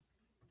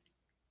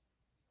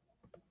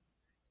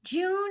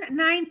June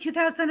 9th,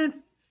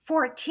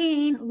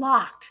 2014,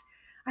 locked.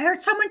 I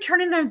heard someone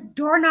turning the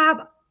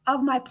doorknob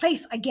of my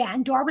place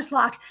again. Door was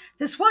locked.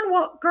 This one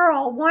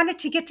girl wanted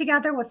to get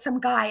together with some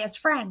guy as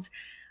friends,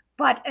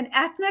 but an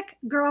ethnic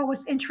girl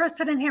was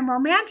interested in him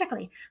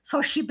romantically,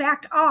 so she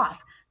backed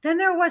off. Then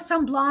there was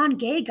some blonde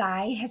gay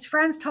guy. His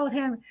friends told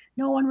him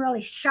no one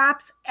really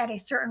shops at a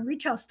certain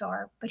retail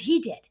store, but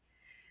he did.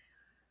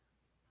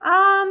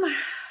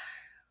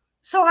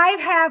 So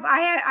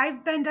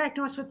I've been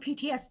diagnosed with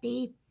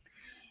PTSD,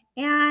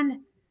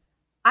 and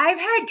I've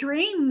had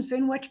dreams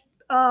in which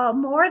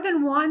more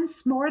than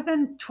once, more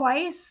than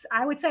twice,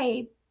 I would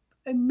say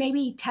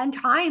maybe 10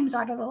 times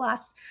out of the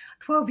last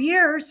 12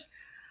 years,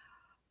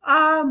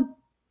 of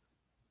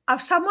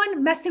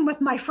someone messing with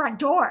my front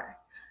door.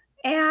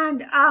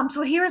 And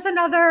so here's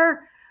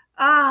another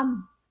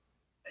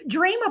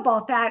dream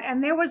about that.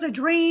 And there was a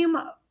dream,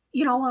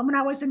 when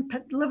I was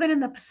living in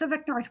the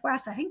Pacific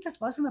Northwest. I think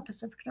this was in the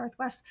Pacific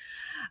Northwest.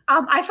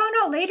 I found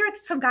out later that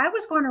some guy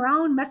was going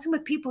around messing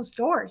with people's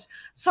doors.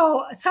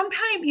 So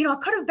sometime, it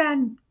could have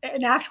been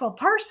an actual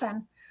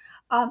person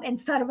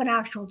instead of an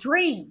actual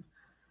dream.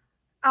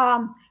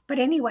 But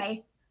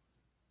anyway,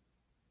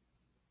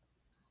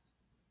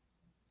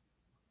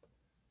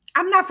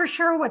 I'm not for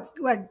sure what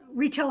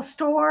retail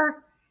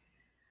store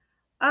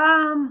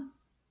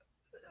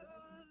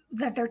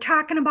that they're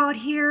talking about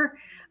here.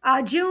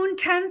 June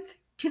 10th,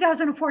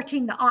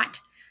 2014, the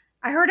aunt.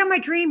 I heard in my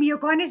dream you're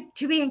going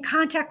to be in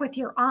contact with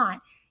your aunt.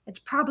 It's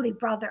probably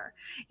brother.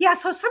 Yeah,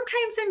 so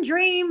sometimes in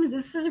dreams,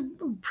 this is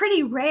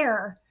pretty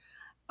rare.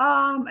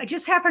 It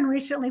just happened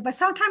recently, but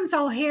sometimes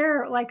I'll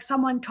hear like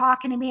someone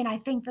talking to me and I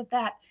think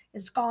that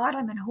is God.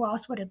 I mean, who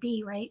else would it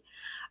be, right?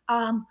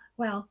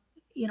 Well,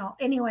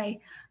 anyway,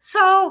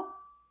 so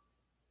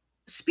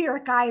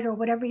spirit guide or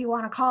whatever you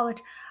want to call it.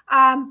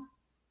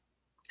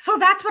 So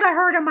that's what I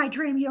heard in my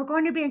dream. You're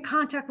going to be in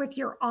contact with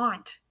your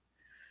aunt.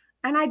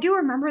 And I do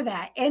remember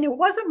that. And it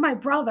wasn't my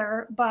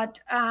brother, but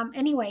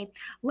anyway,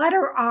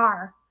 letter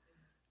R.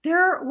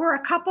 There were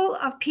a couple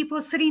of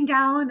people sitting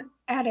down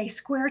at a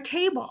square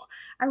table.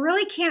 I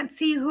really can't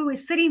see who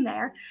is sitting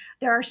there.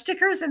 There are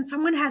stickers and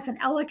someone has an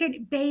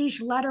elegant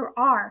beige letter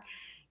R.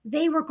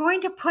 They were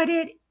going to put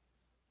it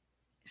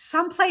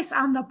someplace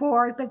on the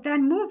board, but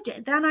then moved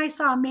it. Then I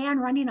saw a man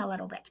running a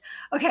little bit.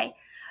 Okay.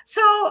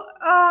 So,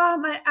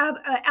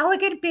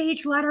 elegant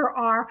beige letter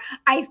R.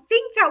 I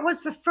think that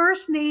was the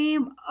first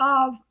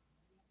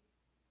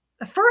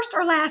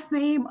or last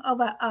name of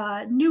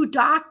a new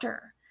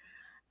doctor.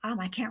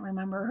 I can't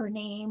remember her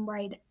name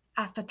right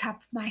off the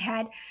top of my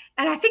head.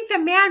 And I think the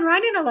man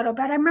running a little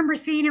bit, I remember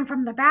seeing him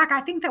from the back.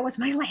 I think that was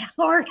my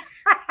landlord.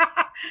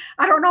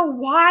 I don't know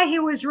why he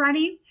was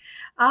running.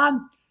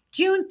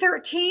 June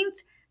 13th,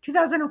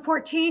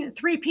 2014,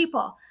 3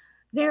 people.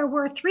 There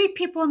were 3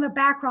 people in the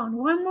background.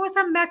 One was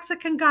a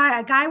Mexican guy,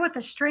 a guy with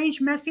a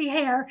strange, messy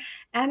hair,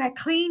 and a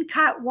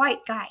clean-cut white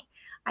guy.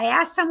 I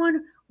asked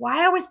someone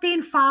why I was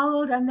being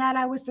followed and that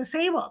I was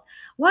disabled.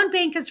 One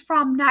bank is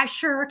from, not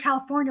sure,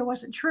 California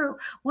wasn't true.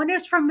 One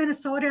is from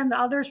Minnesota and the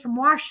other is from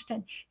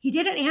Washington. He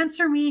didn't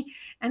answer me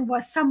and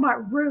was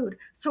somewhat rude,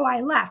 so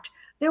I left.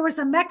 There was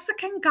a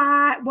Mexican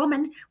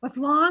woman with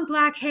long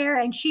black hair,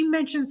 and she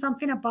mentioned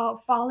something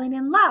about falling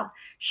in love.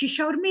 She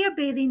showed me a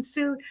bathing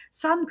suit.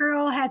 Some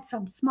girl had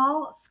some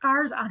small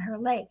scars on her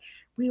leg.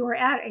 We were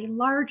at a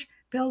large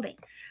building.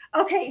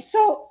 Okay,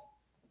 so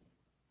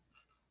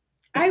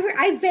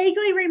I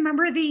vaguely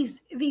remember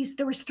these.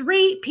 There was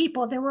 3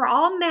 people. They were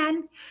all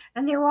men,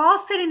 and they were all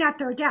sitting at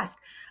their desk.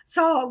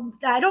 So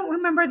I don't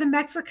remember the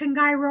Mexican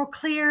guy real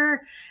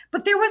clear,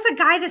 but there was a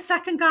guy, the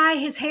second guy,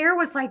 his hair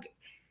was like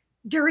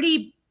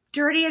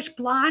dirtyish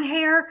blonde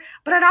hair,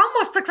 but it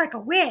almost looked like a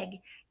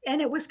wig, and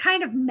it was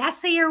kind of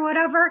messy or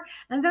whatever.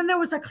 And then there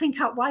was a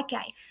clean-cut white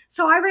guy.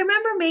 So I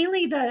remember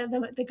mainly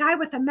the guy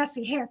with the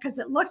messy hair because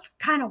it looked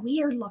kind of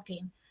weird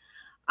looking.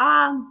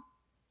 And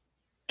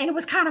it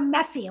was kind of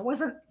messy. It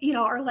wasn't,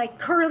 or like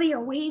curly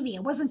or wavy.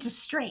 It wasn't just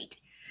straight.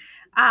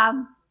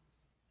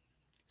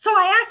 So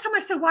I asked him, I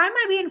said, why am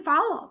I being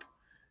followed?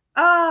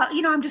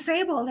 I'm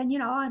disabled. And,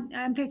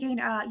 I'm thinking,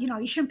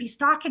 you shouldn't be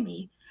stalking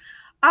me.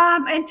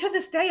 And to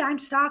this day, I'm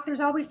stalked. There's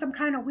always some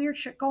kind of weird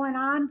shit going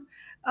on.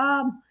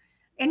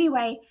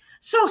 Anyway,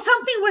 so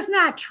something was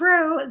not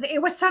true. It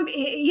was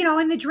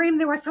in the dream,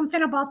 there was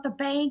something about the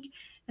bank.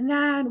 And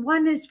then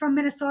one is from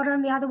Minnesota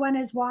and the other one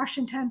is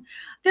Washington.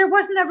 There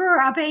was never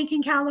a bank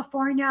in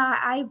California.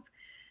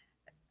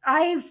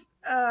 I've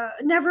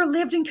never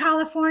lived in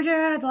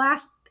California.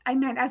 I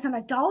meant as an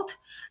adult.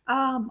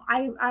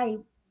 I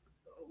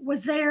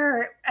was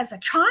there as a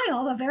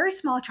child, a very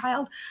small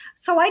child.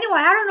 So I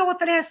don't know what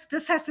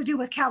this has to do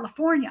with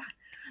California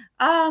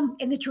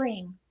in the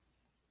dream.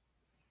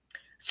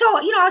 So,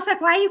 I was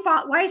like,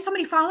 why is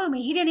somebody following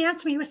me? He didn't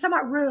answer me. He was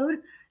somewhat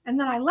rude. And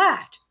then I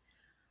left.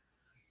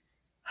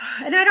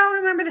 And I don't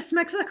remember this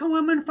Mexican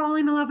woman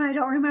falling in love. And I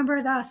don't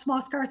remember the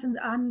small scars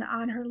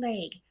on her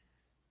leg.